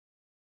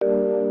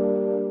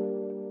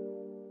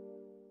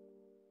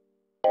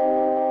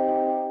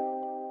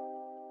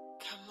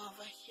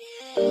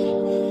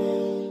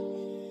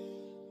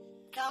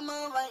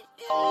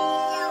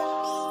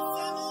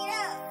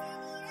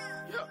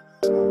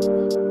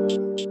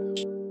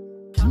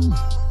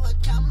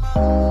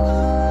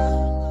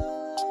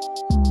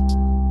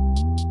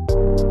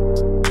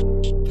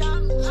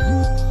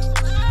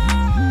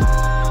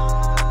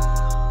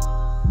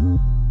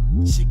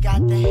She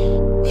got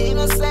that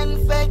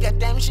innocent figure,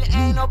 damn, she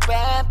ain't no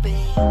bad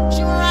bitch.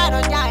 She ride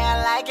or die,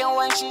 I like it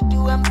when she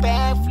doing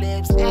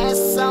backflips. Ass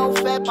so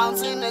fat,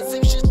 bouncing as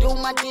if she do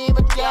my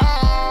diva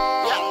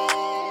dance.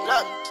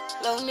 Look,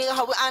 little nigga,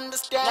 how we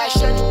understand. Like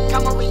shit,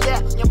 come over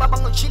here, your baba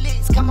on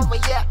chilies, come over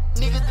here.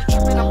 Niggas be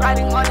tripping, I'm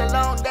riding all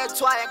alone,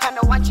 that's why I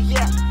kinda want you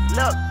here.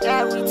 Look,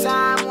 every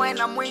time when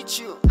I'm with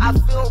you, I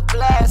feel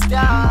blessed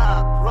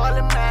up.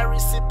 Rolling Mary,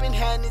 sipping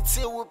Henny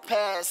till we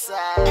pass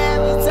out.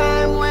 Every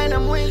time when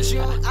I'm with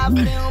you, I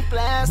feel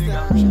blessed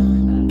up.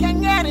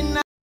 Can't get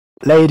enough.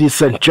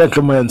 Ladies and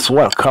gentlemen,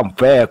 welcome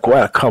back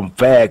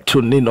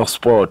to Nino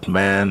Sport,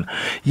 man.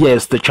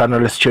 Yes, the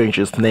channel has changed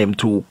its name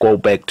to go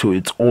back to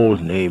its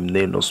old name,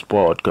 Nino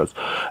Sport, because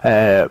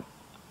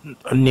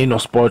Nino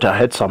Sport, I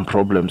had some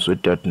problems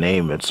with that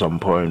name at some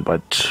point,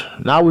 but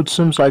now it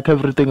seems like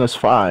everything is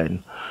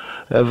fine.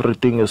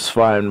 Everything is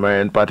fine,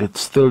 man, but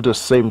it's still the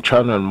same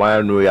channel,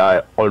 man. We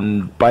are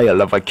on Bayer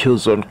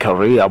Leverkusen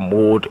career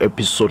mode,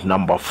 episode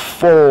number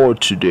 4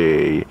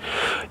 today.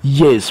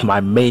 Yes, my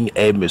main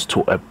aim is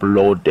to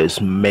upload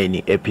as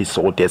many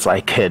episodes as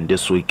I can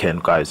this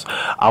weekend, guys.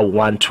 I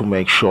want to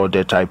make sure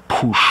that I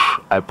push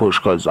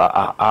because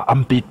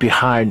I'm a bit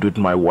behind with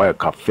my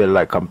work. I feel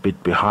like I'm a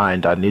bit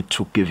behind. I need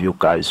to give you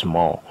guys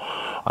more.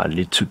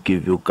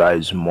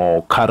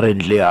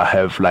 Currently I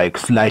have like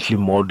slightly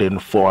more than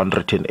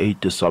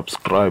 480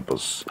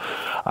 subscribers.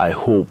 I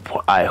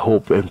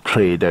hope and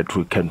pray that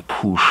we can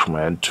push,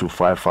 man, to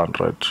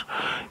 500.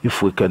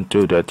 If we can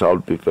do that, I'll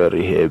be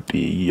very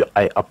happy.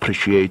 I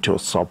appreciate your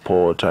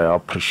support. I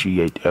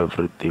appreciate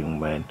everything,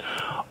 man.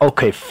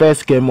 Okay,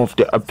 first game of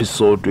the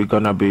episode, we're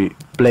gonna be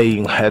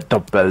playing Hertha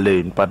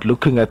Berlin, but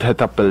looking at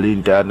Hertha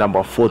Berlin, they're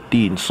number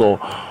 14, so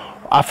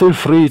I feel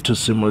free to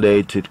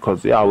simulate it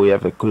because yeah, we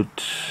have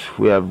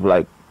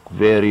like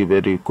very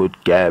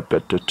good gap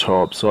at the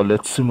top. So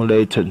let's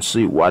simulate and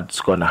see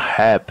what's gonna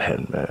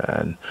happen,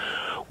 man.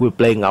 We're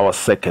playing our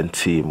second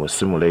team. We're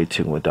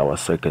simulating with our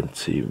second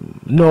team.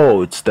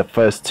 No, it's the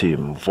first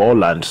team.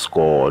 Volland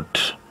scored.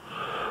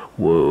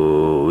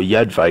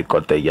 Yadvai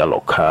got the yellow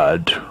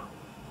card.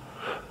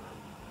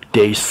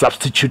 They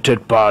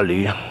substituted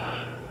Bali.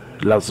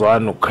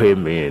 Lozano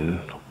came in.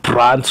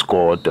 Brand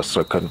scored the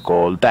second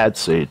goal.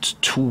 That's it.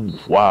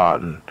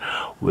 2-1.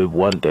 We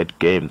won that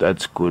game.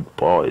 That's good,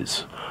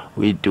 boys.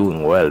 We're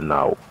doing well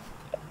now.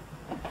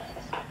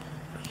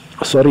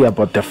 Sorry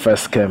about the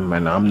first game,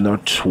 man. I'm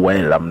not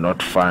well. I'm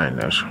not fine.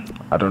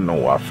 I don't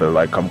know. I feel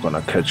like I'm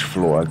gonna catch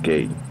flu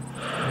again.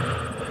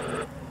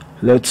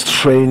 Let's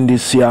train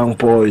these young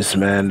boys,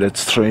 man.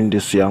 Let's train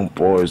these young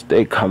boys.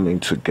 They're coming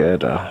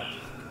together.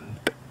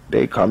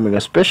 They coming,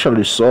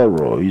 especially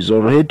Sorrow. He's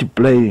already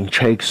playing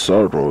Czech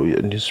Sorrow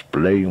and he's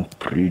playing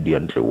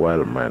brilliantly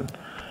well, man.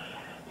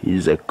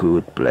 He's a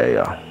good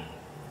player.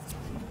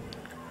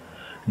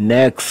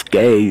 Next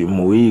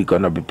game we're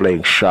gonna be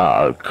playing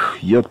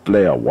Schalke. Youth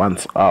player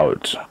once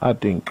out. I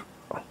think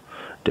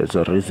there's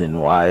a reason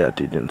why I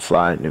didn't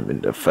sign him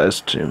in the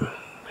first team.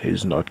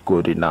 He's not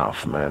good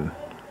enough, man.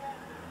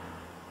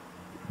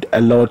 A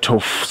lot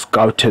of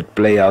scouted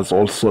players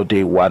also,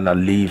 they wanna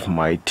leave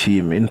my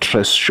team.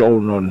 Interest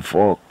shown on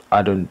Vogue.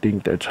 I don't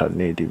think that I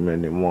need him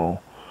anymore.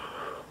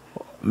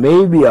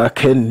 Maybe I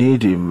can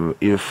need him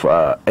if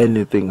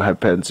anything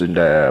happens in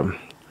the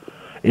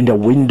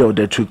window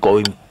that we're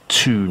going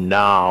to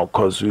now,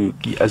 because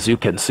as you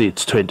can see,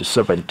 it's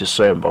 27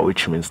 December,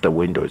 which means the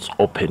window is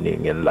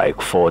opening in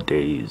like 4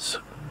 days.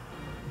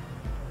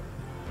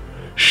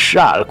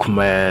 Schalke,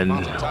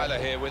 man.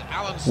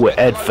 We're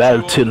at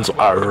Velton's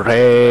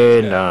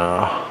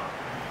Arena,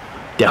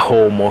 the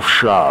home of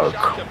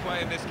Schalke.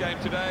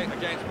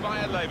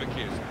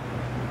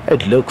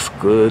 It looks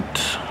good.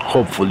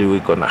 Hopefully we're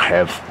gonna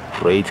have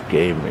great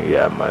game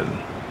here, man.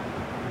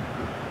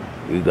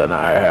 We're gonna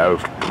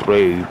have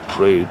great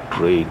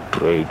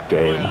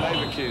game.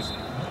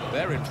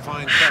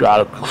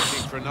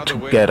 Schalke to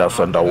get us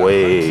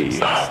underway. They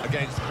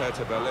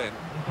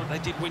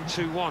did win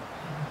 2-1.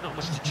 Not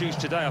much to choose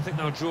today. I think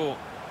they'll draw.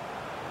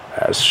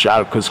 As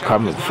Schalke is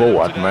coming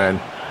forward,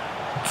 man.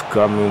 It's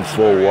coming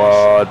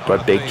forward,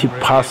 but they keep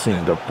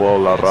passing the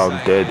ball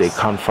around there. They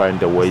can't find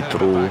a way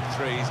through.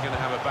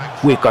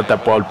 We got the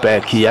ball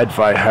back. He had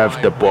to have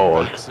the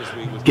ball.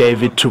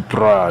 Gave it to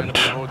Brandt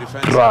to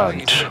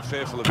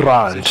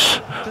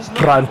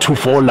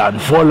Volland.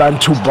 Volland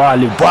to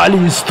Bali. Bali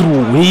is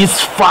through.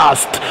 He's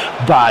fast.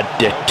 But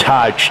the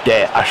touch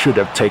there, I should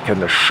have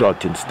taken a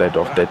shot instead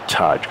of the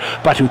touch.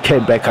 But we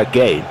came back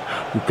again.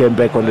 We came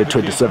back on the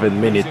 27th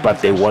minute, but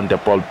they won the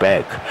ball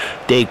back.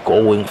 They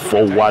going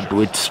forward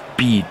with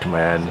speed,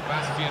 man.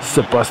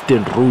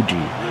 Sebastian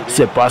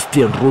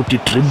Rudy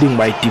dribbling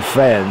my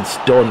defense.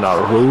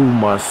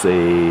 Donnarumma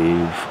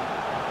save.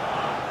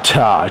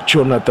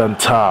 Jonathan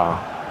Tah.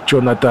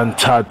 Jonathan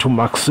Tatu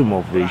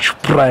Maximovic,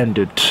 Brand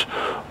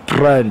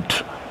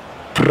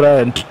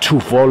to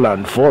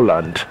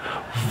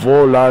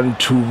Voland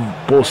to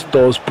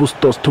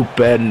Bustos to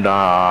Ben.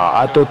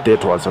 I thought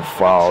that was a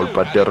foul,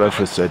 but the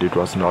referee said it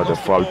was not a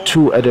foul.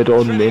 2 added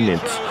on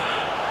minutes.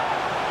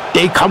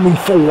 They coming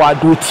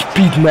forward with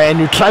speed, man.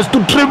 He tries to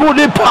dribble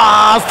the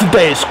pass.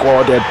 They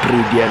scored a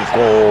brilliant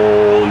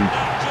goal.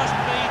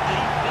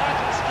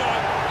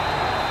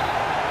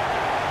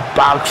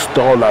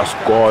 Backstoller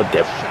scored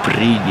a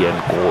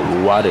brilliant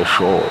goal. What a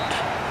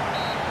shot.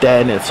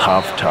 Then it's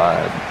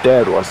halftime.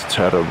 That was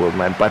terrible,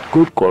 man. But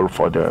good goal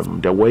for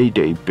them. The way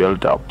they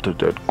built up to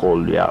that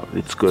goal, yeah,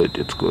 it's good.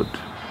 It's good.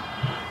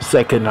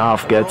 Second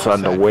half gets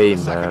underway,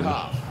 man.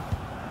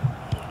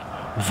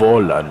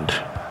 Voland,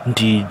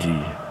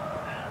 Ndidi,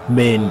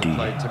 Mendy,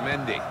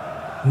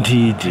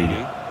 Ndidi,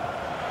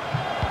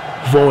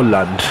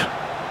 Voland.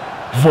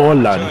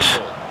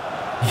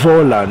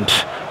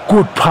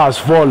 Good pass,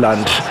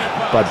 Voland.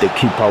 But the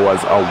keeper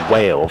was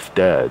aware of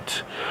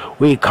that.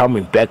 We're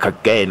coming back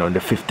again on the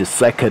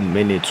 52nd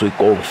minute. We're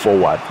going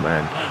forward,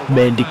 man.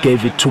 Mendy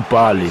gave it to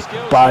Bali.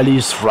 Bali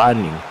is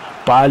running.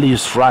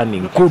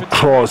 Good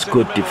cross,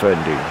 good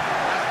defending.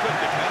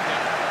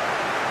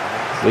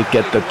 We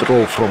get the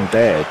throw from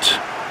that.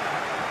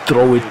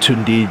 Throw it to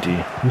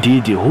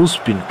Ndidi, who's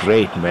been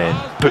great, man.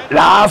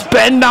 Last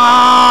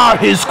Bender!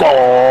 He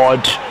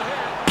scored!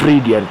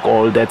 Brilliant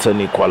goal. That's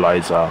an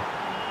equalizer.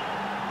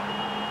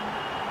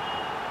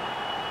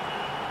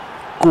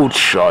 Good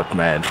shot,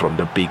 man, from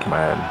the big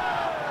man.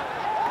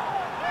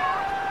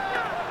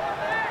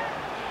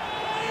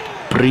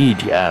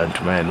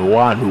 Brilliant, man.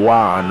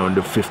 1-1 on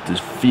the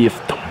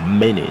 55th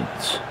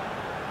minute.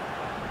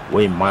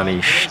 We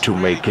managed to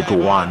make it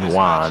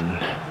 1-1.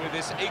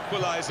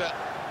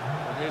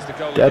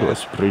 That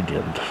was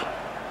brilliant.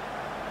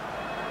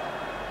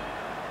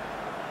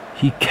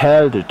 He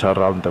curled it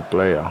around the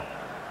player.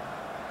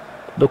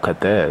 Look at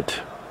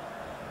that.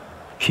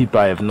 Keeper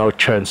have no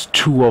chance.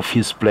 2 of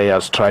his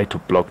players tried to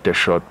block the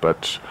shot,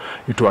 but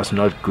it was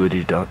not good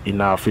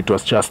enough. It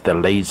was just the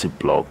lazy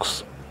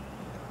blocks.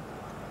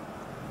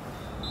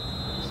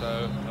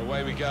 So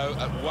away we go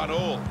at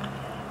 1-1.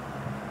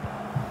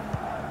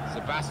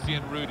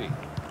 Sebastian Rudy.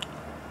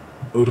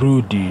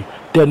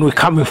 Then we're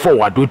coming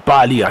forward with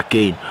Bali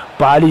again.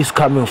 Bali is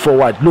coming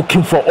forward,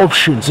 looking for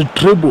options. It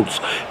dribbles.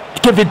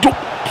 Give it to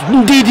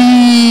Ndidi.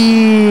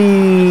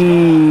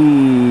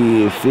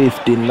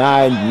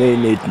 59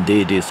 minutes.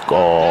 Ndidi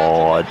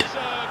scored.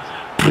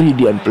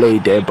 Brilliant play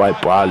there by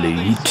Bali.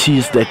 He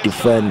teased the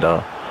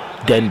defender.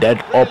 Then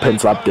that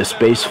opens up the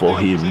space for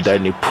him.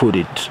 Then he put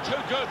it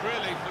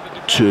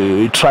to.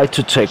 He tried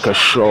to take a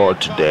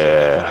shot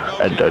there,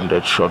 and then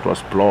that shot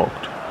was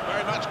blocked.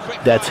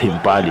 That's him,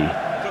 Bali.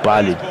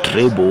 Bali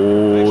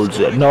dribbles.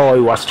 No,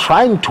 he was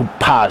trying to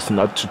pass,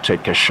 not to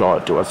take a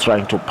shot. He was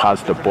trying to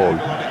pass the ball.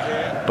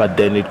 But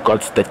then it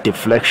got the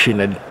deflection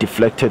and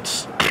deflected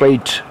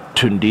straight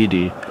to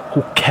Ndidi,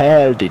 who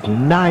carried it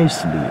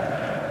nicely.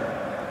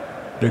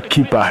 The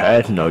keeper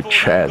had no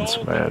chance,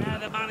 man.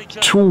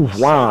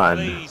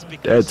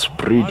 2-1. That's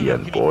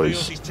brilliant,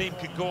 boys.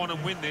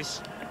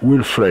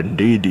 Wilfred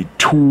Ndidi,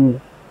 2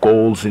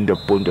 goals in the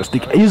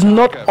Bundesliga. He's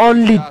not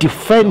only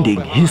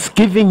defending, he's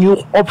giving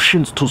you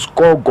options to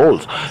score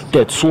goals.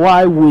 That's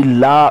why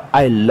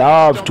I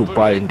love to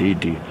buy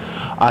Ndidi.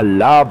 I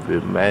love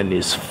him, man.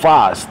 He's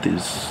fast.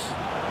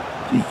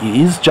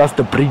 He's just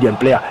a brilliant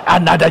player.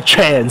 Another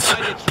chance.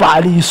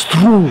 Bali is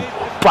through.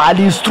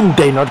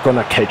 They're not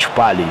gonna catch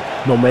Bali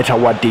no matter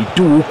what they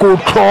do. Good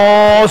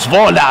cross.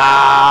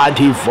 Voland.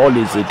 He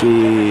volleys it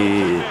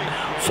in.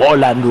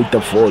 Voland with the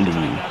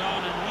volley.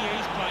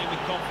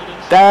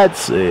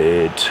 That's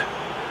it.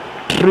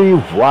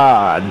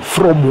 3-1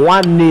 from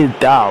 1-0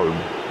 down.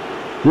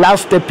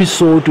 Last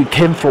episode we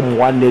came from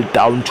 1-0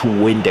 down to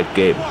win the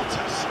game.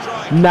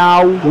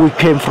 Now we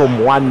came from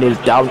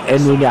 1-0 down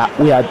and we are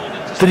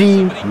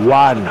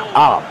 3-1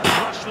 up.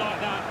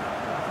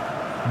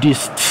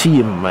 This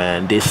team,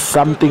 man, there's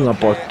something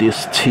about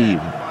this team.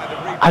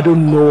 I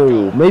don't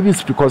know, maybe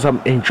it's because I'm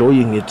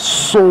enjoying it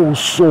so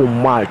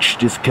much,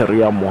 this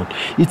career mode.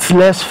 It's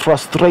less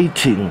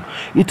frustrating.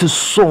 It is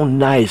so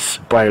nice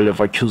by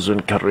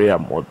Leverkusen career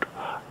mode.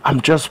 I'm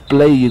just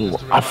playing.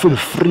 I feel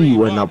free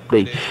when I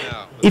play.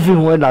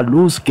 Even when I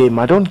lose game,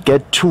 I don't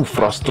get too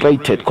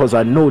frustrated because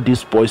I know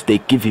these boys, they're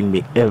giving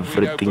me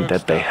everything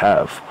that they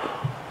have.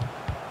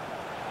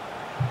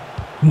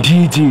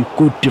 Ndidi,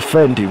 good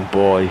defending,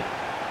 boy.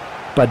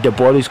 But the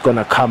ball is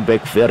gonna come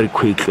back very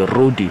quickly.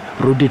 Rudy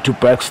to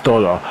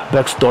Backstoller.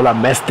 Backstoller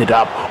messed it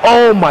up.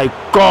 Oh my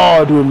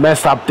God, we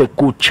messed up the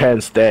good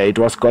chance there. It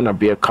was gonna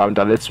be a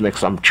counter. Let's make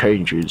some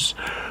changes.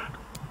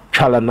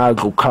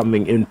 Chalanago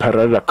coming in,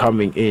 Pereira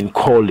coming in,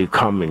 Coley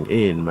coming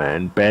in,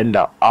 man.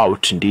 Bender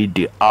out,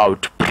 Ndidi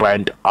out,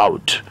 Brand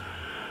out.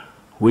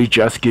 We're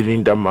just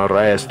giving them a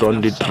rest.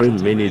 Only 3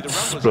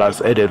 minutes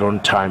plus added on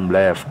time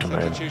left,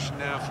 man.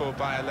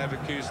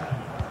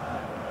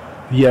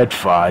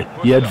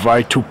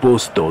 Yedvai to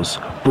Bustos.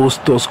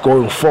 Bustos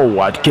going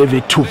forward, gave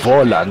it to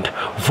Voland.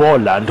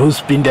 Voland,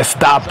 who's been the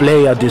star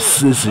player this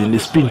season.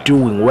 He's been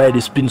doing well,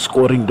 he's been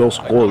scoring those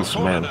goals,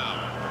 man.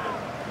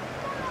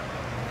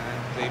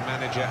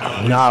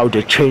 Now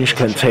the change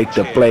can take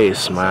the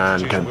place,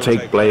 man. Can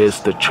take place,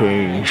 the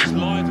change.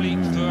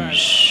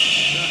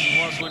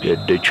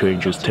 Let the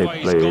changes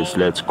take place.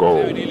 Let's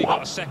go.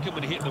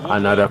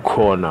 Another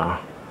corner.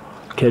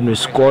 Can we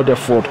score the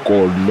fourth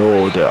goal?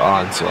 No, the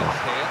answer.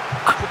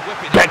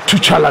 Back to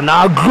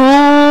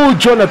Çalhanoğlu.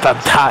 Jonathan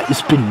Tah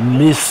has been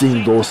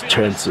missing those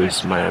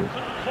chances, man.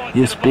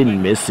 He's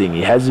been missing.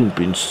 He hasn't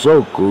been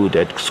so good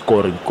at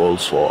scoring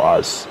goals for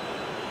us.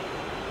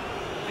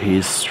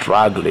 He's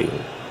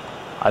struggling.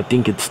 I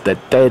think it's the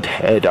third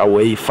header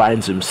where he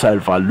finds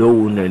himself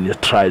alone and he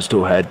tries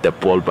to head the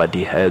ball, but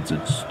he heads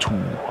it too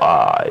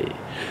high.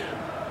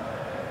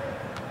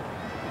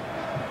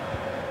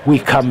 We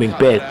coming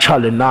back.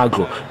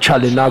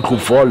 Çalhanoğlu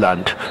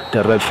Voland.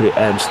 The referee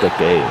ends the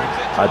game.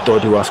 I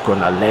thought he was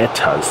gonna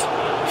let us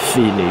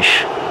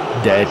finish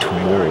that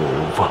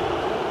move.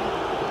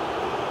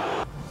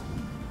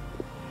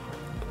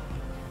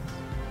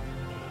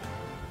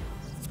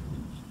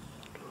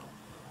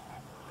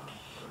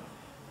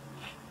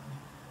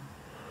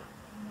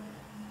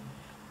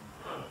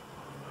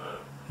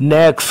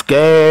 Next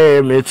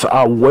game, it's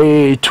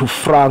away to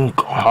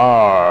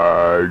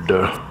Frankfurt.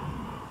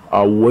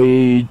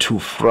 Away to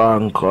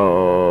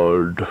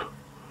Frankfurt.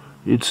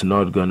 It's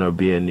not gonna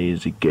be an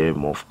easy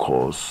game, of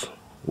course.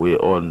 We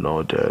all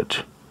know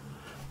that.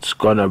 It's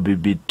gonna be a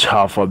bit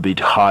tough, a bit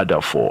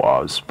harder for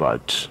us,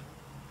 but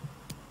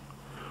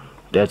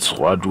that's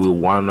what we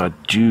wanna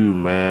do,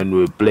 man.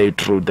 We play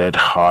through that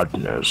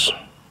hardness.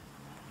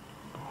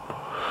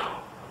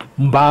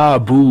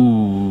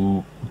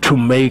 Babu to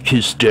make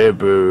his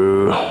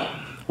debut.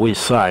 We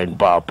signed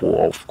Babu,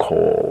 of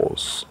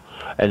course.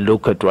 And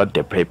look at what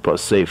the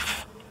papers say.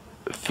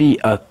 Fee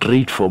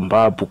agreed for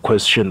Babu.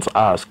 Questions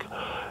asked.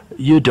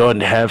 You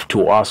don't have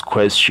to ask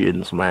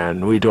questions,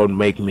 man. We don't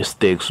make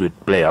mistakes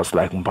with players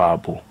like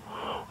Babu.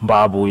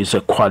 Babu is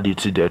a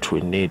quality that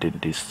we need in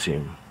this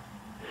team.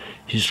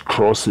 His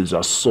crosses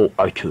are so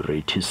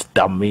accurate. His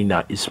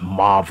stamina is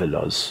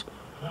marvelous.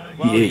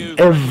 Yeah,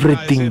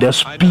 everything, the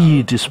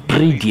speed is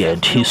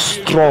brilliant. He's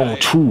strong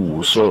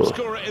too, so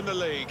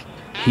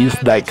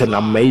he's like an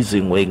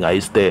amazing winger.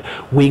 He's the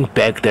wing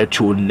back that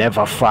you'll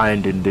never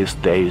find in these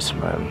days,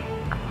 man.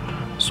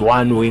 It's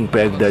one wing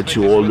back that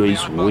you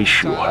always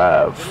wish you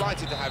have.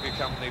 Delighted to have your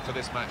company for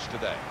this match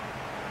today.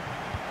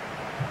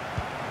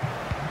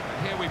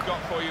 And here we've got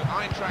for you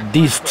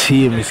this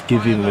team is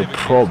giving me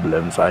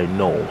problems, I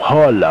know.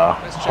 Hola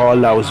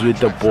was with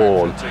the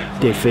ball.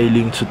 They're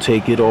failing to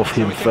take it off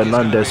him.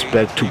 Fernandez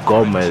back to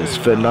Gomez.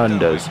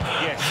 Fernandez.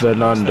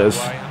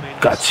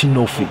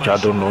 Gatsinovic, I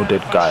don't know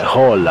that guy.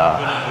 Hola.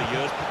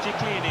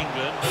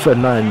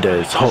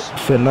 Fernandez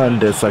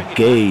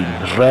again.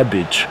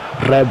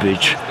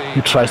 Rebic. He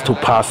tries to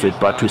pass it,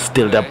 but we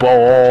steal the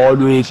ball.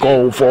 We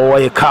go for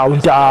a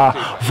counter.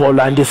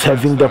 Voland is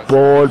having the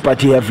ball,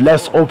 but he have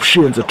less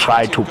options to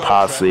try to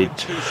pass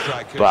it.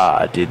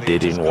 But it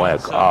didn't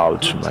work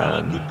out,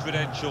 man.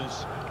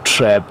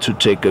 Trap to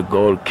take a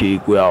goal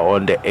kick. We are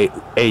on the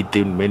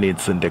 18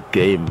 minutes in the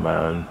game,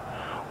 man.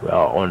 We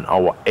are on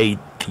our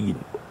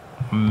 18th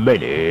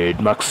minute.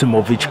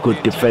 Maximovic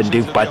good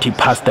defending, but he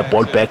passed the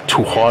ball back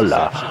to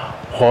Hola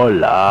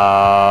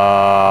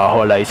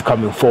is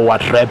coming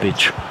forward.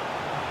 Rebic.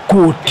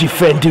 Good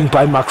defending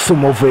by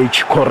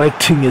Maximovic,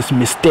 correcting his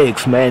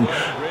mistakes, man.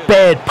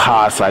 Bad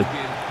pass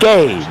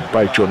again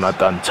by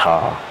Jonathan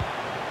Tah.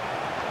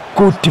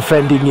 Good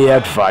defending,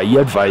 Yedvai.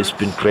 Yedvai has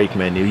been great,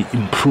 man. He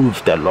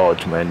improved a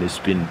lot, man. It's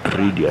been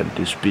brilliant.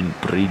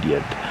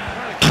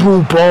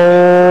 Through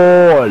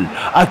ball.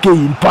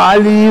 Again,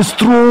 Bali is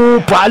through.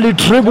 Bali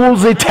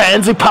dribbles it,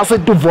 hands, he passes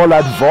it to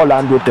Voland.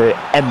 Voland with the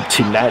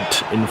empty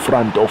net in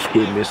front of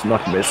him. He's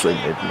not missing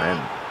it, man.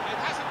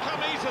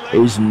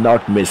 He's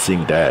not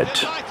missing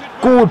that.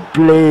 Good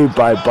play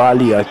by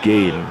Bali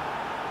again.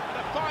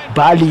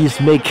 Bali is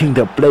making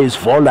the plays.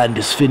 Voland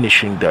is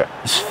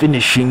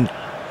finishing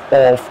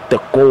off the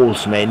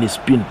goals, man. It's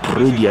been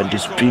brilliant.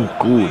 It's been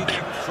good.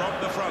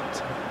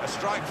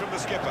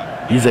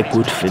 He's a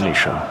good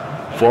finisher.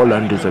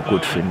 Voland is a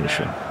good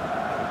finisher.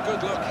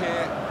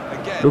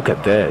 Look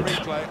at that.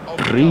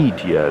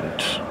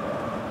 Brilliant.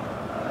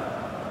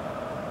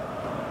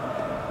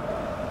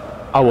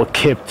 Our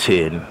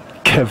captain,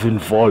 Kevin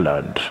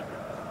Voland.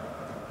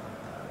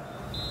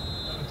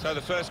 So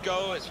the first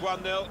goal, it's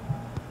 1-0.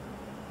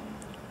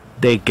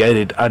 They get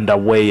it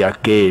underway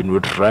again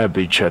with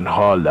Rebic and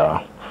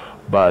Hola.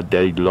 But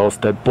they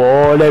lost that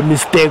ball. A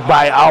mistake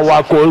by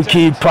our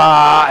goalkeeper.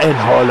 And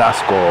Hola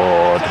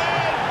scored.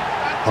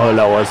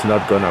 Hola was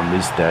not gonna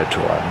miss that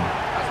one.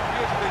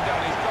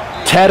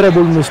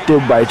 Terrible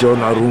mistake by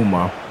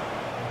Donnarumma.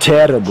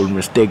 Terrible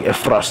mistake, a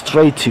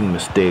frustrating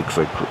mistake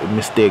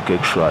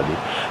actually.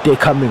 They're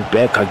coming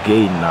back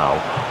again now.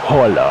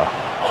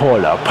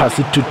 Hola, pass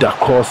it to Da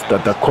Costa.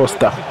 Da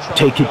Costa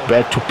take it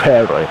back to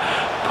Perry.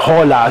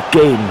 Hola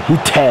again. He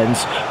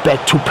turns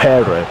back to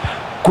Perry.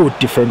 Good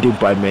defending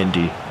by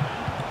Mendy.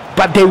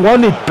 But they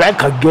want it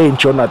back again.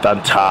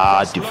 Jonathan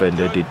Tah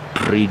defended it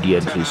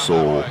brilliantly.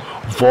 So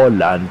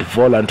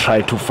Voland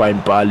tried to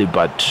find Bali,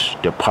 but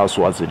the pass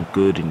wasn't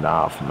good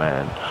enough,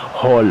 man.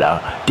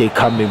 Hola, they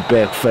coming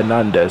back.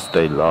 Fernandez,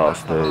 they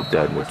lost.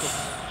 Then it's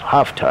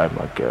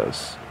halftime, I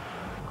guess.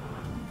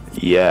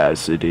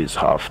 Yes, it is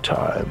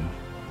halftime.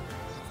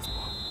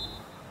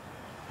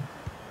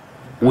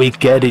 We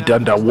get it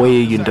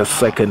underway in the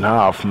second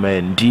half,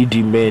 man.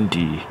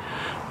 Mendy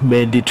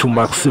to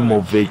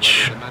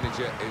Maximovic.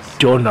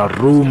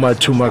 Donnarumma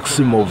to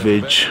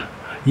Maximovic.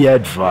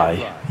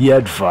 Yedvai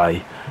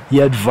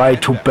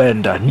to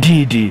Bender.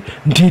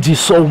 Ndidi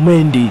so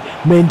Mendy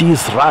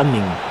is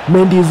running.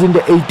 Mendy is in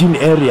the 18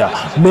 area.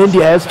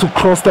 Mendy has to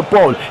cross the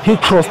ball. He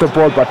crossed the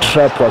ball, but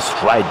Trapp was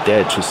right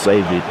there to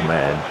save it,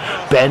 man.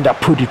 Bender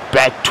put it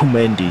back to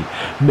Mendy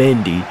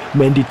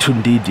to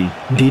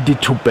Ndidi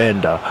to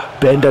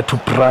Bender to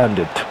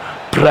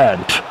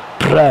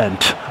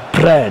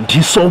Brandt.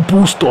 He saw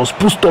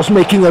Bustos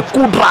making a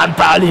good run,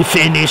 but he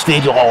finished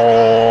it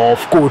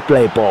off. Good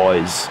play,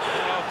 boys.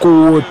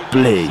 Good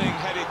play.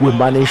 We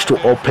managed to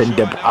open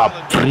them up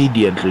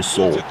brilliantly.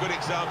 So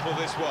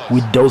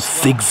with those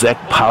zigzag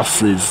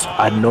passes,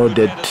 I know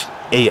that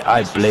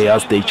AI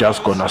players, they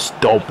just gonna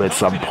stop at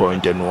some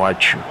point and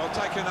watch you.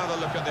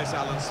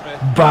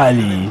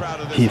 Bali,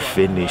 he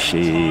finished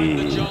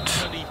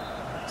it.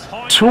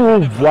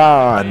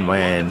 2-1,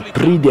 man.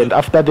 Brilliant.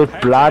 After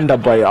that blunder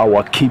by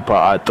our keeper,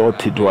 I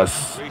thought it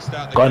was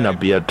gonna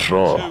be a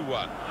draw.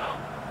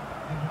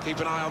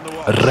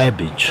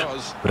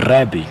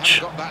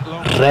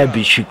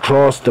 Rebic, he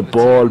crossed the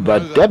ball,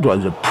 but that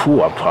was a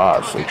poor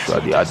pass,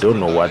 actually. I don't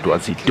know what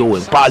was he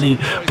doing. Bali,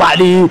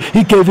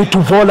 he gave it to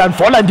Voland.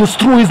 Voland is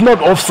through, he's not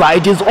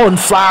offside, he's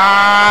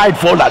onside.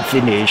 Voland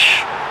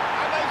finish.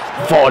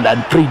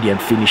 Voland,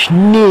 brilliant finish,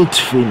 neat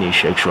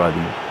finish,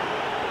 actually.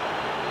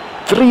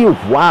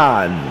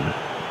 3-1.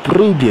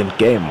 Brilliant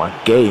game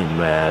again,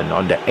 man.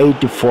 On the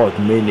 84th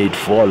minute,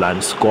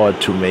 Voland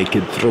scored to make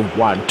it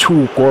 3-1.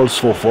 2 goals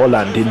for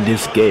Voland in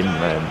this game,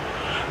 man.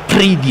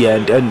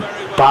 Brilliant. And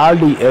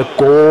Bali a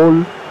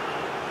goal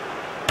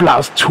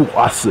plus 2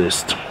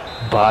 assists.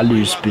 Bali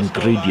has been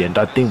brilliant.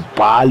 I think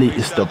Bali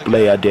is the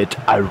player that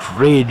I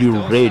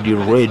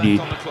really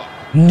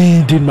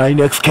need in my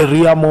next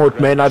career mode,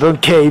 man. I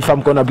don't care if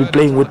I'm gonna be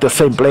playing with the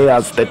same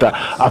players that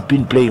I've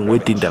been playing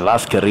with in the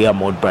last career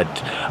mode, but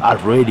I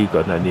really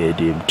gonna need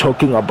him.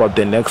 Talking about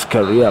the next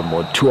career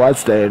mode,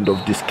 towards the end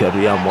of this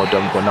career mode,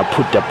 I'm gonna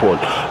put the poll,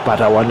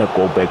 but I wanna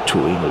go back to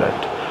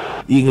England.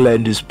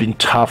 England has been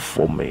tough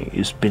for me.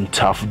 It's been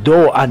tough.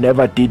 Though I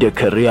never did a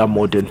career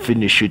mode and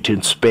finish it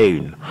in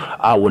Spain.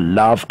 I would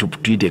love to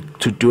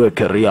do a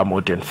career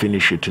mode and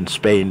finish it in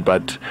Spain,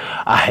 but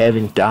I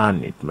haven't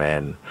done it,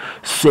 man.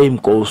 Same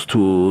goes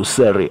to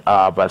Serie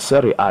A, but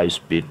Serie A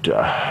is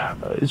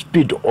it's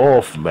bit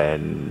off,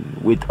 man,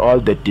 with all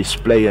the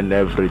display and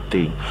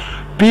everything.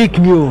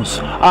 Big news.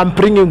 I'm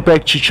bringing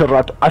back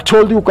Chicharito. I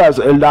told you guys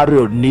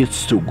Elario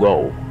needs to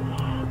go,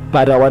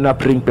 but I want to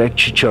bring back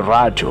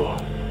Chicharito.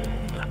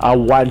 I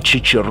want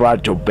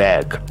Chicharito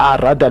back.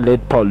 I'd rather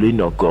let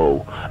Paulinho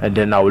go, and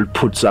then I will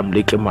put some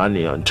little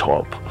money on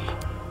top.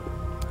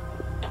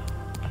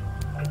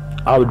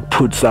 I would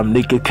put some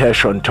little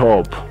cash on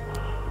top.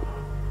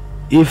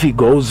 If he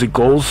goes, he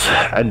goes,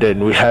 and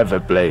then we have a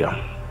player.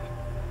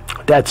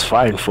 That's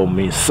fine for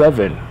me.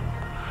 7.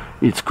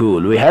 It's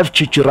cool. We have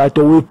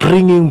Chicharito. We're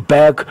bringing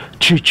back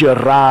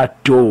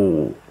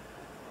Chicharito.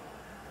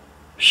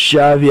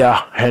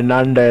 Xavier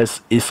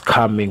Hernandez is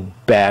coming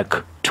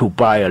back to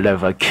Bayer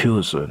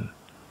Leverkusen.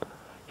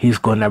 He's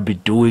gonna be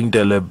doing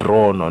the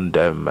LeBron on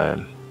them,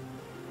 man.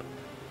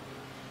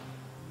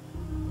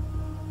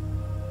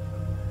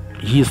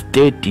 He's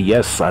dead,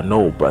 yes, I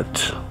know,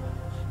 but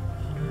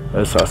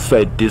as I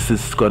said, this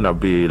is gonna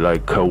be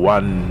like a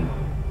 1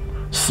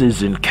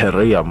 season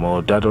career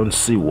mode. I don't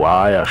see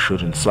why I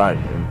shouldn't sign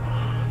him,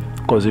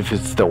 because if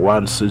it's the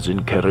 1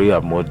 season career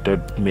mode,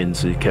 that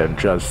means he can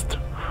just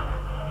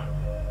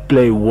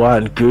play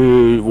 1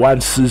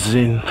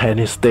 season and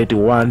he's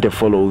 31 the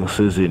following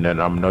season, and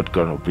I'm not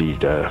gonna be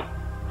there.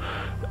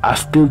 I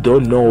still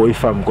don't know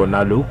if I'm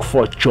gonna look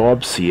for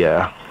jobs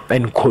here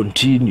and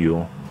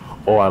continue,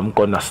 or I'm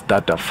gonna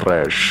start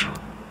afresh.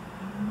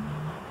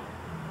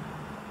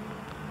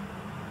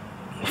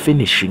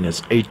 Finishing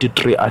is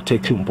 83,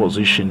 attacking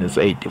position is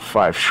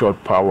 85,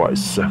 shot power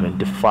is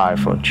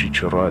 75 on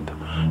Chicharito.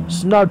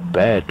 It's not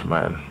bad,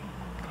 man.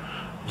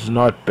 It's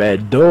not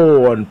bad,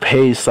 though. On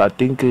pace, I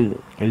think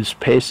his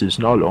pace is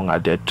no longer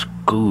that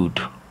good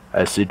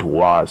as it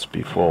was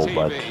before,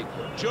 but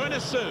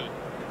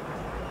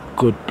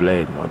good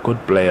play, man.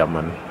 Good player,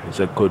 man. He's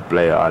a good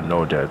player, I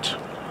know that.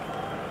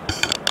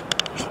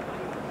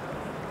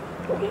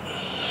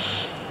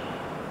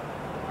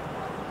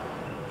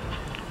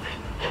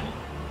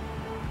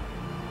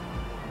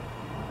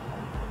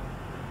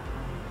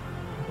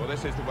 Well, this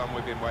this is the one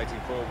we've been waiting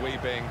for. We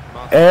being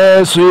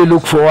as we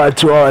look forward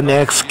to our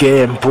next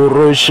game,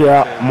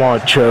 Borussia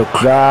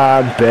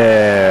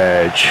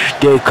Mönchengladbach.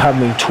 They're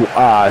coming to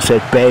us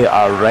at Bay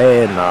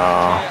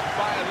Arena.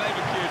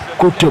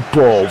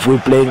 Kutepov, we're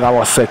playing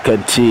our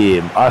second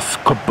team.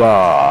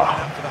 Askaba,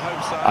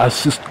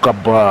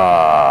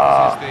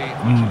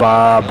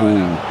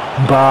 Mbabu,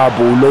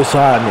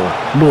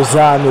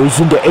 Lozano is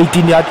in the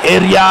 18-yard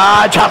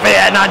area. Xavi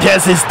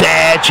Hernandez is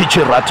there.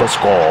 Chicharito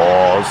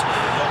scores.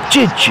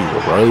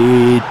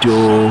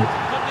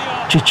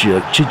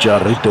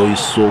 Chicharito is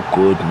so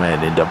good,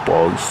 man, in the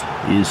box.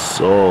 He's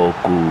so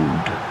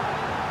good.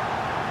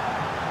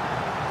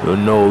 You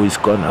know he's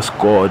gonna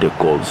score the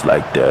goals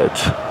like that.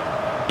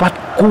 But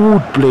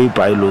good play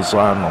by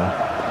Lozano.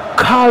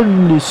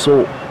 Calmly,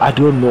 so I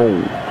don't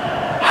know.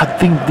 I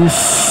think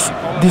this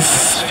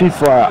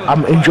FIFA,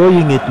 I'm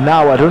enjoying it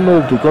now. I don't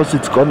know because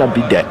it's gonna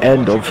be the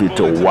end of it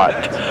or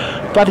what.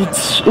 But it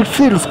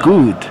feels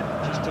good.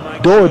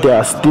 Though there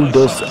are still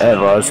those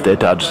errors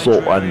that are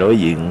so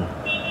annoying,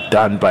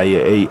 done by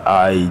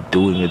AI,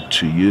 doing it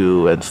to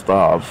you and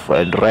stuff,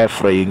 and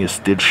refereeing is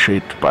still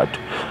shit, but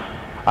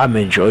I'm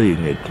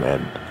enjoying it,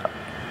 man.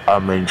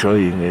 I'm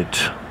enjoying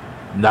it.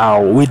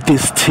 Now with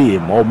this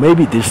team, or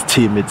maybe this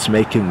team, it's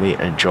making me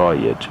enjoy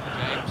it.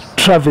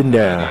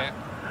 Traviner,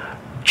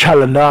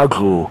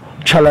 Çalhanoğlu,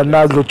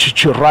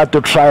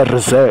 Chicharito tried a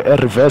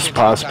reverse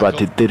pass,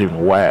 but it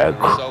didn't work.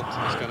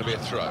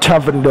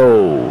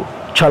 Travino,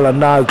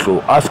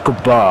 Çalhanoğlu,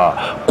 Escobar,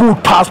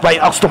 good pass by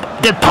Escobar.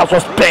 That pass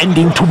was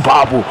bending to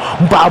Mbabu.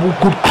 Mbabu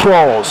could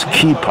cross,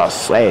 keeper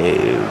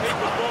save.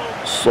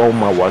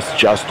 Soma was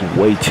just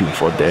waiting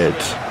for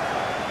that.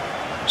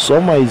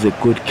 Soma is a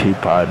good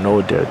keeper, I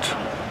know that.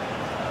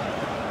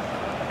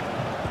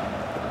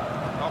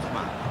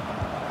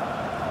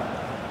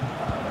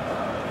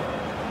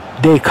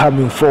 They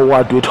coming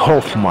forward with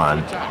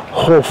Hoffman.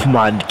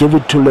 Hoffman, give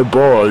it to the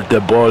ball. The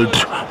ball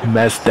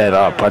messed that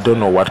up. I don't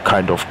know what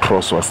kind of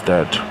cross was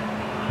that.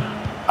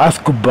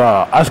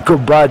 Escobar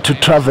to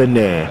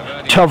Tavernier.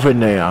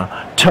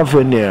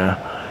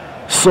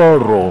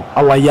 Soro,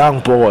 our young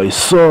boy.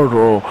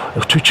 Soro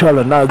to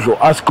Çalhanoğlu.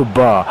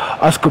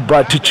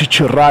 Escobar to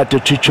Chicharito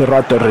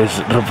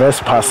reverse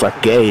pass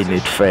again.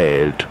 It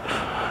failed.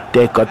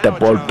 They got the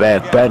ball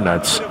back.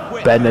 Bennett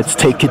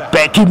take it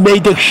back. He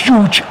made a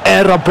huge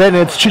error.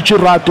 Bennett,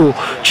 Chicharito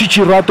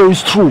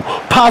is through.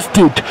 Passed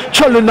it.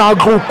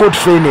 Çalhanoğlu, good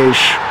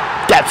finish.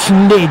 That's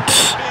neat.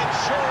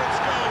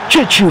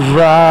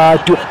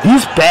 Chicharito,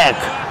 he's back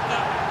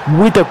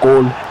with a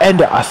goal and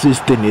the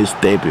assist in his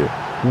debut.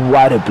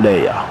 What a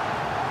player.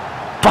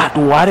 But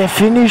what a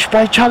finish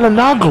by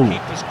Çalhanoğlu.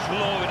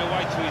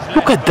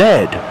 Look at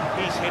that.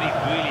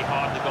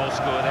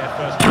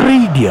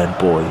 Brilliant,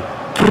 boy.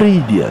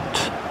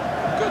 Brilliant.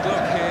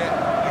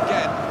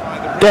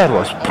 That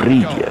was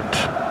brilliant.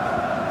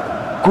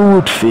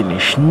 Good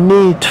finish,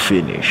 neat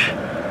finish.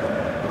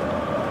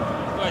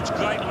 Well, it's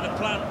great when a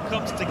plan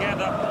comes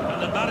together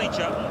and the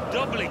manager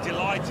doubly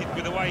delighted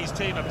with the way his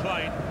team are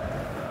playing.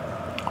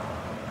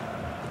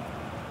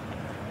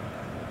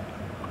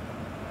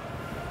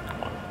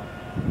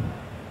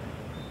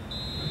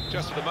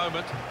 just for the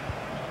moment.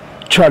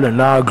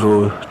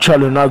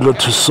 Çalhanoğlu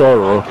to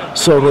Soro.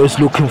 Soro is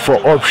looking for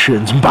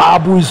options.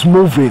 Mbabu is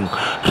moving.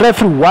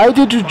 Referee, why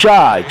did you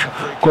judge?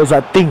 Because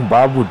I think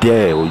Mbabu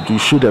there, you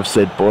should have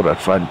said ball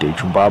advantage.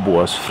 Mbabu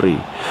was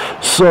free.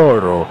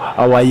 Soro,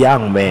 our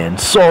young man.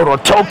 Soro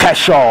took a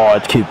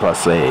shot. Keeper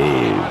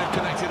saved.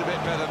 Connected a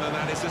bit better than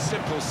that. It's a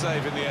simple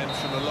save in the end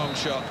from the long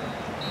shot.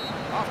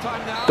 Half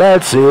time now.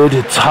 That's it.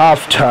 It's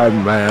half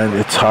time, man.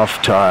 It's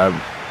half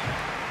time.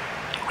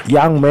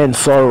 Young man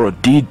Soro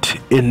did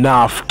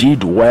enough,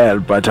 did well,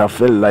 but I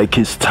feel like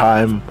his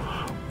time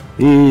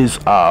is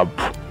up.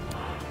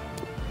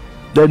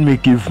 Let me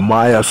give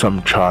Maya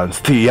some chance.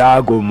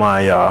 Thiago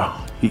Maya.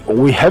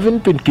 We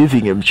haven't been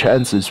giving him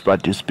chances,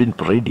 but he's been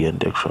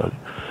brilliant actually.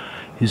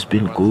 He's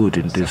been good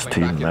in this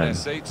team, man.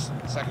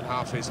 Second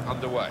half is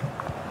underway.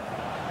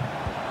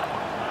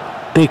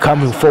 They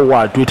coming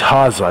forward with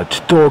Hazard,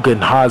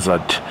 Torgen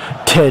Hazard,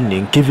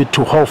 turning, give it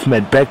to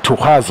Hoffman, back to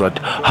Hazard,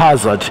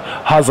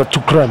 Hazard to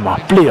Kremer,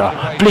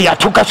 Player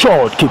took a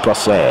shot, keeper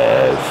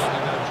save.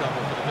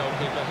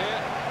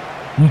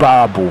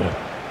 Mbabu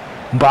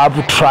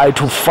tried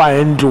to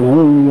find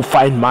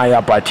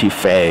Maya, but he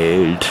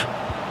failed.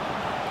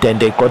 Then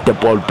they got the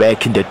ball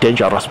back in the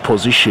dangerous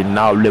position.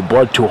 Now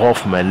Lembord to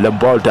Hoffman,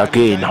 Lembord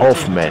again,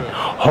 Hoffman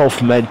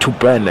to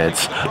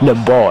Bennett,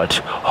 Lembord,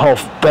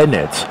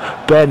 Bennett,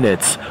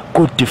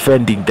 good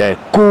defending there,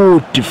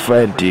 good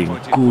defending.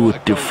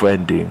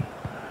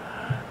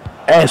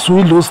 As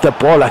we lose the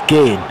ball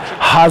again,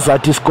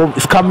 Hazard is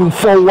coming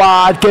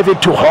forward, gave it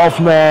to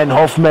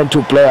Hoffman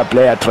to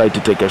player tried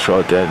to take a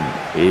shot and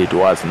it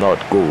was not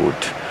good.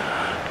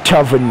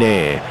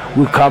 Tavernier,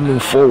 we're coming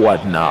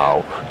forward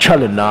now.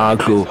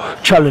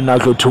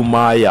 Chalanaglu to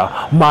Maya.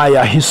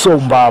 Maya, he saw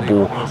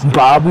Mbabu.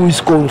 Mbabu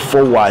is going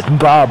forward.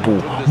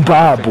 Mbabu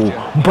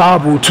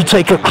to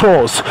take a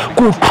cross.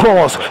 Good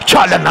cross.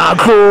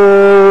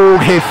 Chalanaglu.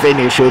 He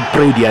finished it.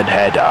 Brilliant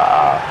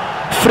header.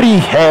 Free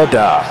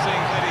header.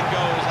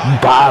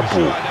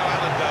 Mbabu.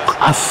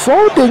 I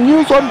saw the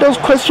news on those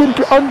questions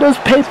on those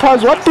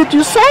papers. What did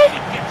you say?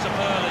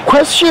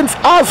 Questions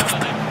asked.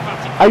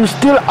 Are you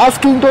still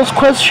asking those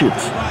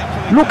questions?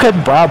 Look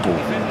at Babu.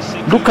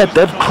 Look at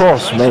that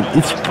cross, man.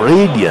 It's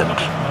brilliant.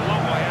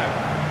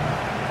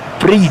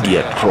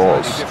 Brilliant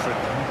cross.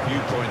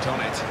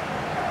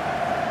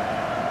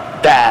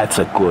 That's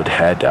a good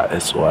header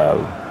as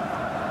well.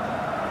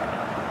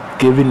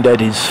 Given that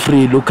he's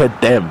free, look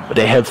at them.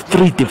 They have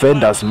 3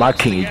 defenders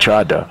marking each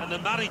other.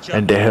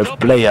 And they have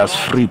players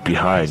free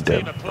behind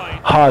them.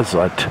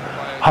 Hazard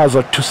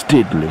to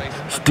Steedley.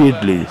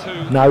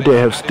 Now they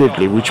have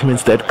Steedley, which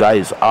means that guy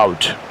is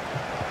out.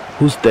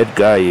 Who's that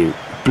guy?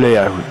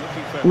 Player.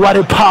 What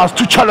a pass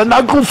to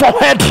Chalanaglu for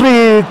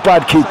hat-trick,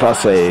 but keeper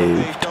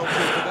saved.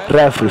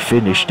 Referee,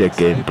 finish the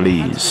game,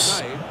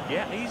 please.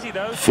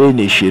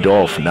 Finish it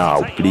off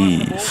now,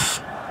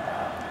 please.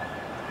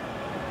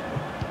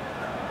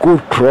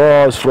 Good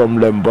cross from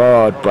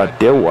Lombard, but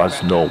there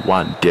was no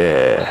one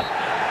there.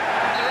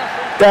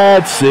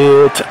 That's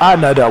it.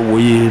 Another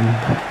win.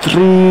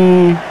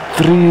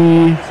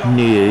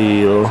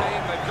 3-0.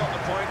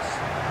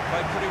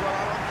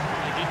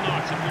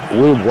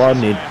 We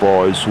won it,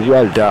 boys.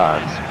 Well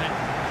done.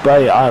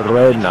 By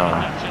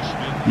Arena.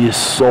 He's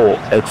so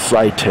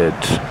excited.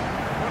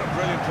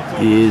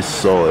 He is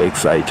so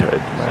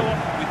excited, man.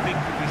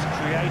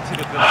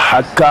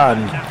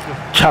 Hakan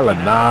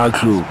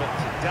Chalanaglu.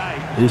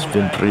 He's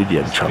been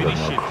brilliant,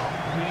 Chalanaglu.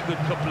 Really good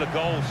couple of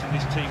goals in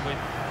this team win.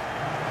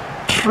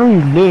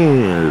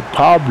 3-0.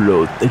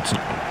 Pablo. It's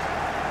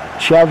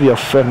Xavier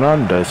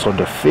Fernandez on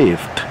the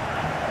 5th.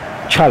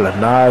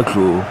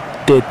 Chalanaglu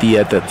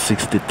 30th and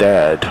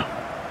 63rd.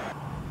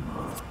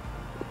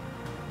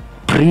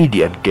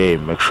 Brilliant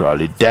game,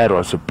 actually. That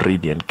was a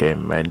brilliant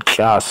game, man.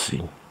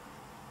 Classy.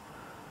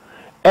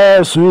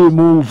 As we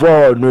move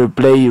on, we're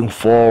playing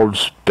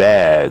Falls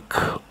Back,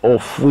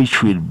 of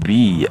which will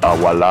be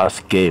our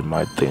last game,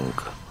 I think.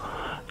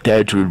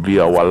 That will be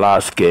our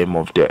last game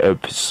of the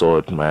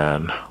episode,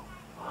 man.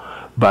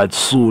 But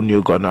soon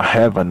you're gonna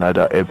have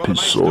another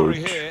episode.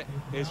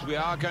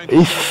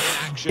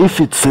 If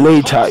it's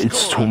later,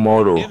 it's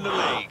tomorrow.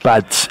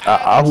 But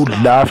I would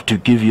love to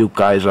give you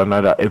guys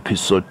another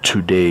episode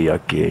today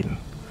again,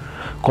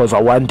 because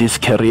I want this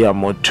career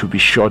mode to be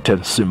short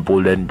and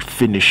simple and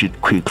finish it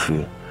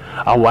quickly.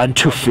 I want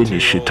to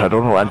finish it. I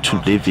don't want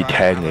to leave it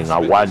hanging. I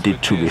want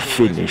it to be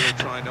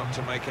finished,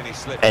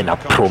 and I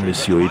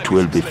promise you it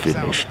will be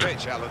finished.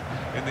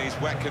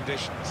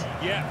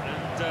 Yeah,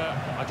 and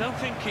I don't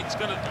think it's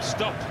going to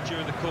stop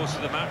during the course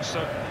of the match, so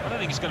I don't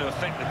think it's going to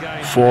affect the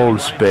game.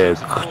 Falls Back,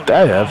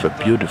 they have a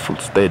beautiful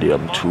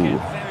stadium too.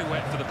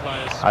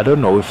 I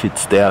don't know if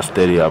it's their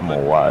stadium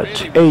or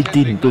what.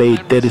 18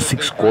 played,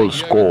 36 goals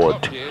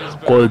scored.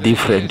 Goal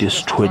difference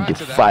is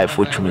 25,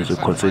 which means we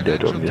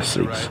considered only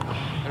 6.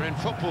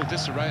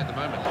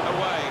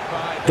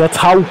 That's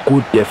how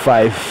good the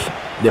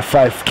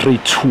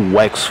 5-3-2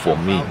 works for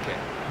me.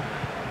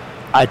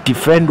 I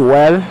defend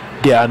well,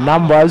 there are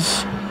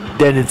numbers,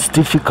 then it's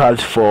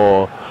difficult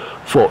for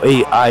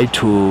AI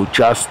to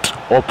just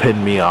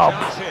open me up.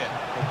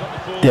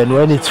 Then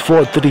when it's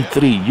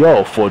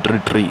 4-3-3,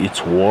 4-3-3,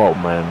 it's war,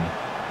 man.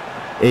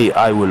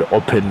 AI will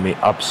open me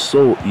up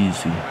so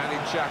easy.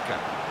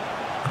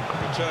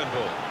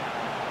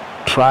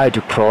 Try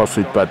to cross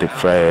it, but it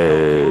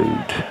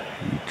failed.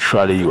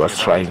 Actually, was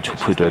trying to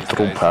put a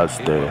through pass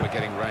there.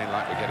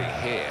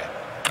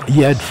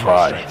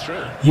 Yedvai,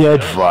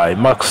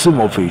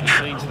 Maximovic,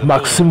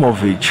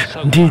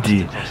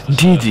 Didi,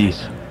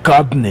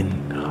 Gabnin.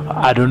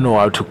 I don't know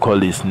how to call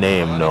his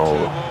name,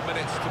 no.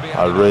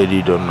 I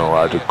really don't know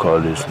how to call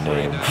his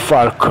name.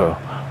 Falker.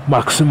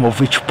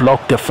 Maximovic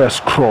blocked the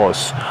first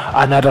cross.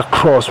 Another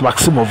cross.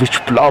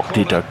 Maximovic blocked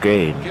it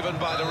again.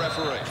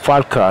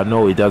 Falker, I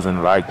know he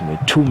doesn't like me.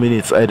 2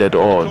 minutes added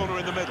on.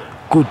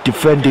 Good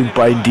defending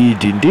by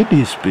Didi.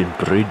 Didi's been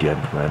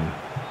brilliant, man.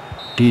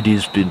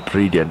 Didi's been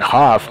brilliant.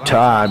 Half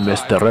time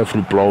as the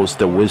referee blows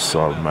the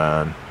whistle,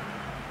 man.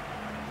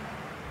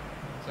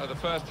 So the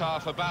first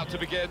half about to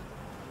begin.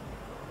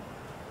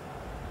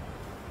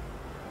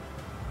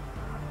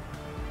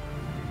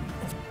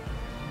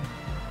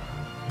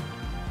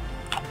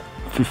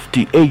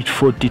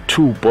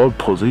 .58-42 ball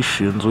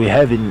positions. We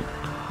have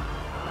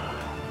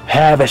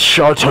a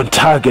shot on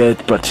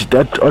target, but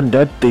on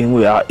that thing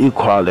we are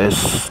equal.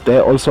 As they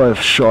also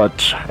have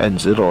shot and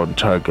 0 on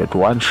target.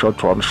 1 shot,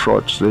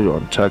 0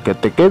 on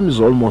target. The game is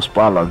almost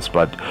balanced,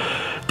 but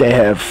they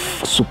have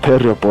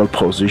superior ball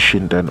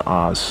position than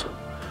us,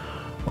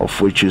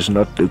 of which is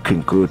not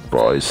looking good,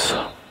 boys.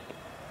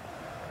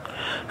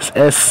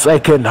 As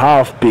second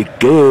half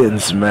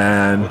begins,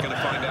 man.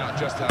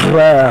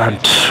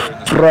 Brandt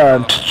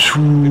to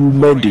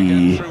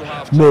Mendy.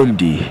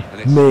 Mendy,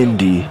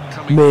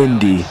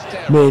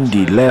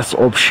 less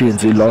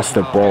options, he lost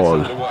the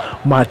ball.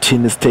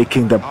 Martin is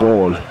taking the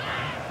ball.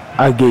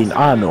 Again,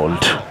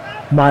 Arnold.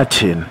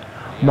 Martin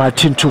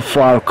to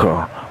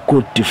Falco.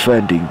 Good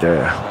defending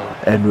there.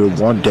 And we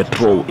want the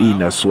throw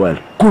in as well.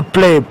 Good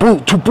play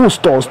to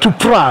Bustos, to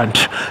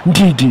Brandt.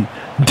 Didi.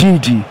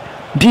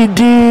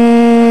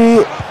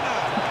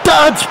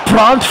 That's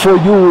Brandt for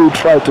you.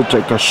 Tried to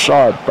take a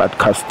shot, but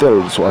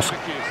Castells was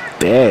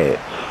there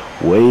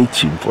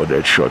waiting for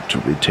that shot to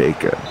be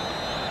taken.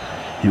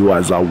 He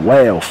was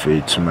aware of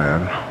it,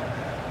 man.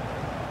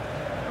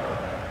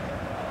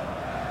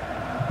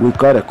 We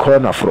got a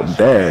corner from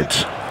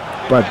that,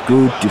 but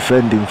good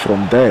defending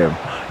from them.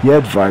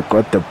 Yedvai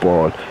got the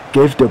ball,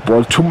 gave the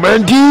ball to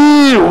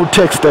Mendy, who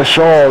takes the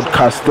shot.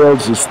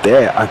 Castells is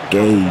there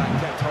again.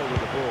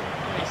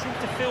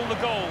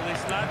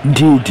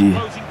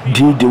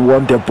 Didi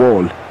won the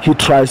ball. He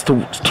tries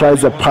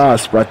a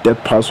pass, but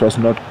that pass was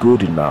not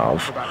good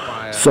enough.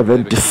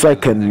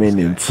 72nd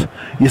minute.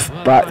 This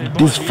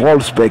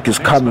Wolfsburg is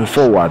coming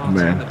forward,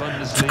 man.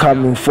 It's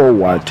coming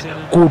forward.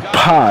 Good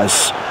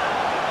pass.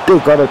 They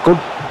got a good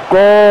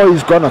goal.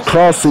 He's gonna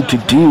cross it. He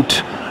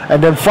did.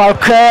 And then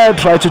Falcao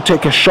tried to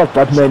take a shot,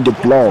 but Mendy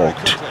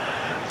blocked.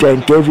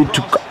 Then gave it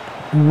to...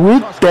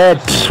 With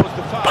that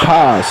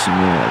pass,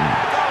 man.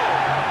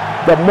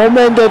 The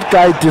moment that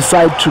guy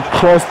decided to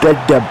cross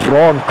that De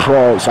Bruyne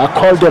cross, I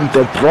call them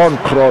De Bruyne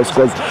cross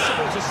because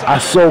I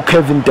saw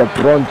Kevin De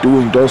Bruyne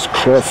doing those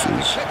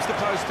crosses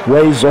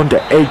where he's on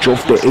the edge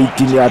of the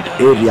 18-yard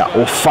area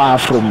or far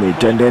from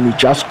it, and then he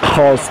just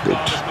crossed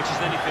it,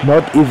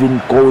 not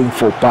even going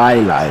for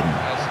byline,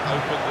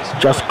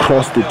 just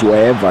crossed it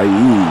wherever he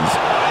is.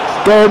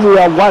 Then we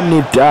are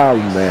 1-0 down,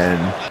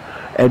 man.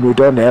 And we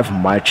don't have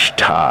much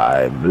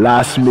time.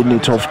 Last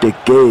minute of the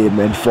game,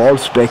 and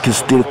Wolfsburg is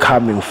still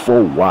coming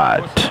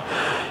forward.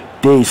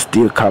 They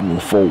still coming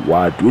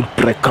forward with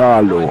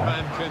Precalo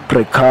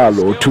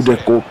to the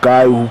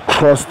guy who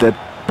crossed that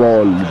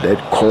ball that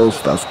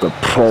caused us the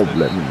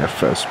problem in the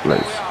first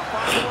place.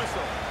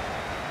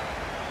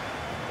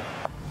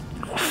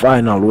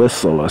 Final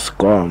whistle is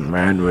gone,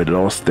 man. We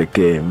lost the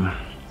game.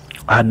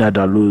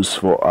 Another lose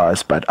for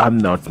us, but I'm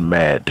not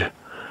mad.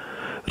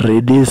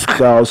 Release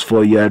clause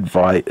for your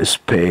advice is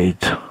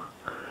paid.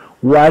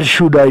 What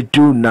should I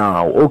do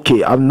now?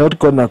 Okay, I'm not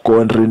gonna go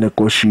and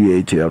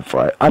renegotiate your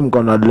advice. I'm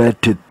gonna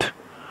let it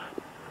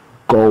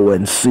go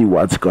and see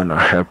what's gonna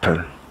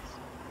happen.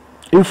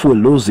 If we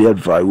lose the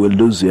advice, we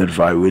lose the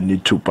advice. We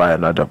need to buy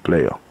another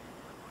player.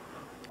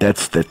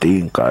 That's the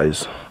thing,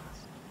 guys.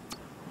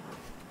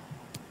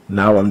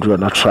 Now I'm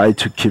gonna try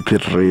to keep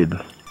it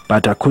real,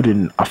 but I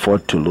couldn't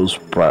afford to lose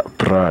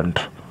Brandt.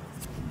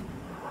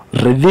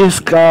 Release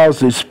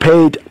clause is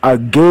paid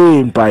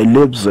again by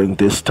Leipzig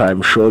this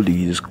time. Surely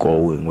he's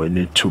going. We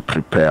need to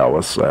prepare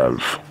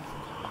ourselves.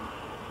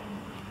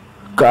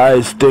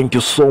 Guys, thank you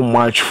so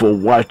much for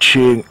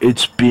watching.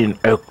 It's been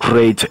a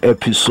great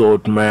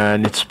episode,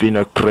 man. It's been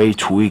a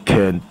great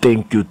weekend.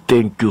 Thank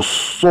you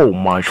so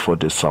much for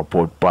the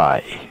support.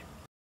 Bye.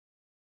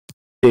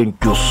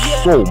 Thank you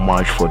so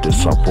much for the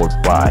support.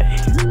 Bye.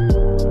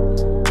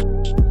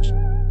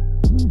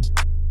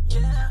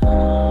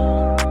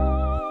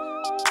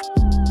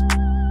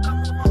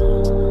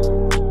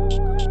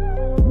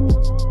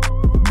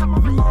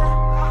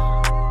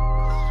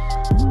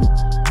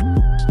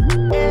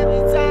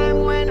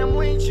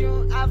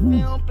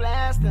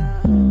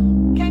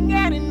 Can't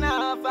get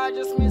enough, I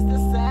just miss the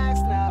sex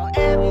now.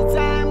 Every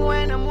time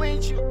when I'm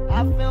with you,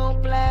 I feel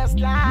blessed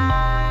now.